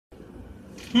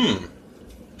June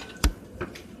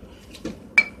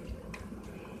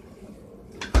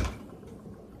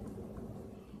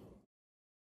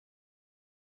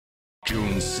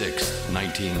 6,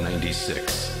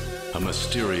 1996. A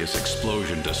mysterious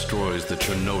explosion destroys the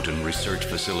Chernobyl research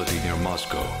facility near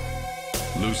Moscow.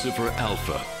 Lucifer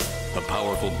Alpha, a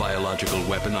powerful biological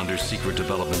weapon under secret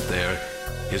development there,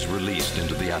 is released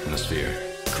into the atmosphere,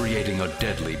 creating a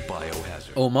deadly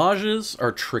biohazard. Homages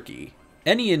are tricky.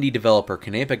 Any indie developer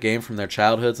can ape a game from their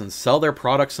childhoods and sell their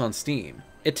products on Steam.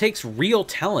 It takes real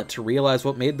talent to realize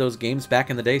what made those games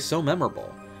back in the day so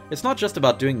memorable. It's not just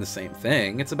about doing the same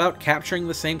thing, it's about capturing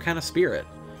the same kind of spirit.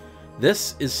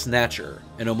 This is Snatcher,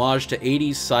 an homage to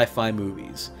 80s sci-fi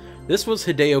movies. This was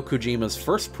Hideo Kojima's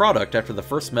first product after the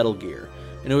first Metal Gear,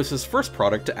 and it was his first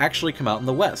product to actually come out in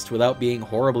the West without being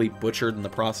horribly butchered in the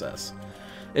process.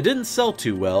 It didn't sell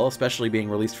too well, especially being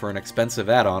released for an expensive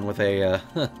add-on with a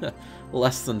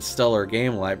less than stellar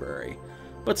game library.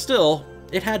 But still,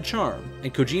 it had charm,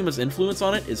 and Kojima's influence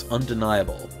on it is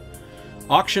undeniable.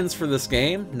 Auctions for this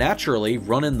game, naturally,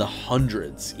 run in the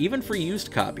hundreds, even for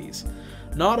used copies.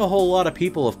 Not a whole lot of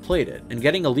people have played it, and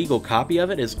getting a legal copy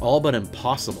of it is all but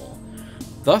impossible.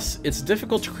 Thus, it's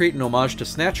difficult to create an homage to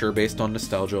Snatcher based on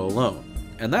nostalgia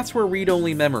alone, and that's where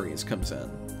Read-Only Memories comes in.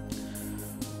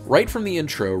 Right from the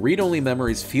intro, Read-Only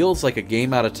Memories feels like a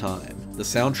game out of time. The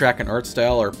soundtrack and art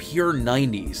style are pure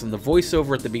 90s, and the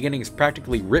voiceover at the beginning is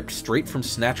practically ripped straight from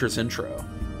Snatcher's intro.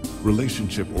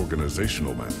 Relationship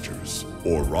Organizational Managers,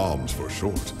 or ROMs for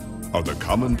short, are the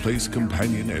commonplace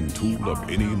companion and tool of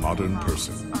any modern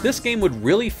person. This game would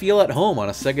really feel at home on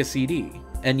a Sega CD,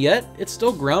 and yet it's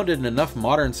still grounded in enough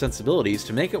modern sensibilities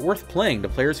to make it worth playing to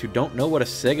players who don't know what a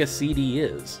Sega CD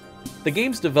is. The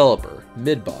game's developer,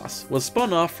 Midboss, was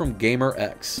spun off from Gamer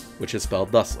X, which is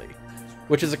spelled thusly,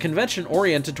 which is a convention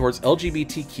oriented towards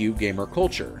LGBTQ gamer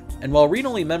culture, and while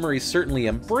Read-Only Memories certainly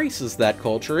embraces that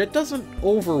culture, it doesn't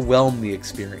overwhelm the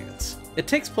experience. It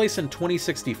takes place in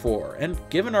 2064, and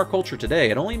given our culture today,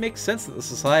 it only makes sense that the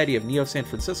society of Neo-San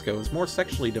Francisco is more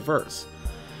sexually diverse.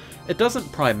 It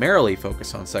doesn't primarily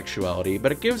focus on sexuality,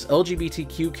 but it gives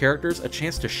LGBTQ characters a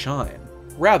chance to shine.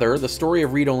 Rather, the story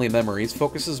of Read-Only Memories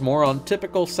focuses more on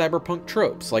typical cyberpunk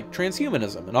tropes like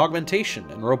transhumanism and augmentation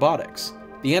and robotics.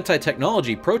 The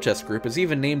anti-technology protest group is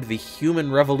even named the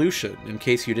Human Revolution, in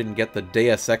case you didn't get the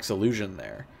Deus Ex illusion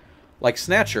there. Like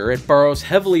Snatcher, it borrows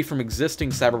heavily from existing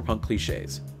cyberpunk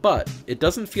cliches, but it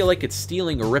doesn't feel like it's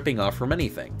stealing or ripping off from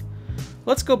anything.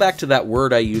 Let's go back to that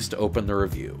word I used to open the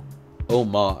review.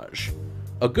 Homage.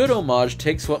 A good homage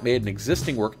takes what made an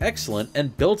existing work excellent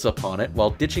and builds upon it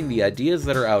while ditching the ideas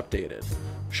that are outdated.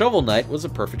 Shovel Knight was a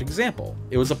perfect example.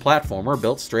 It was a platformer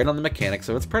built straight on the mechanics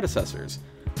of its predecessors,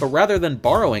 but rather than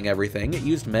borrowing everything, it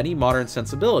used many modern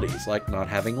sensibilities, like not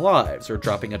having lives or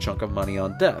dropping a chunk of money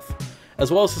on death,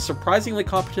 as well as a surprisingly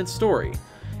competent story.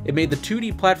 It made the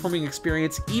 2D platforming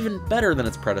experience even better than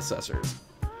its predecessors.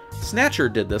 Snatcher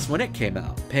did this when it came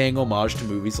out, paying homage to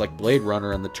movies like Blade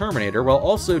Runner and The Terminator while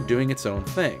also doing its own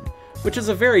thing, which is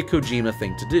a very Kojima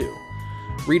thing to do.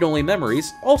 Read-Only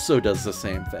Memories also does the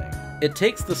same thing. It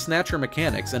takes the Snatcher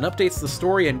mechanics and updates the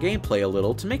story and gameplay a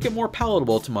little to make it more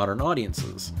palatable to modern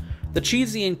audiences. The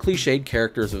cheesy and cliched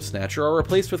characters of Snatcher are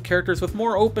replaced with characters with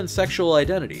more open sexual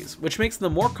identities, which makes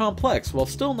them more complex while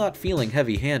still not feeling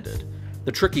heavy-handed.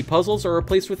 The tricky puzzles are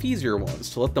replaced with easier ones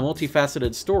to let the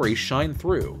multifaceted story shine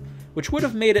through, which would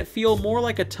have made it feel more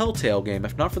like a Telltale game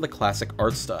if not for the classic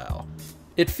art style.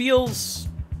 It feels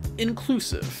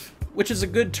inclusive, which is a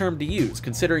good term to use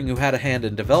considering who had a hand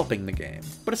in developing the game,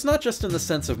 but it's not just in the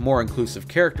sense of more inclusive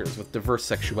characters with diverse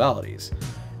sexualities.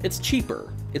 It's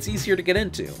cheaper, it's easier to get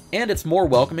into, and it's more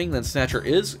welcoming than Snatcher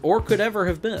is or could ever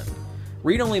have been.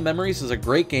 Read-Only Memories is a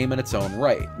great game in its own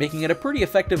right, making it a pretty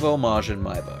effective homage in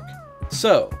my book.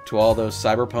 So, to all those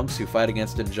cyberpunks who fight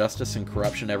against injustice and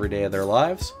corruption every day of their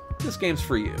lives, this game's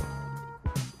for you.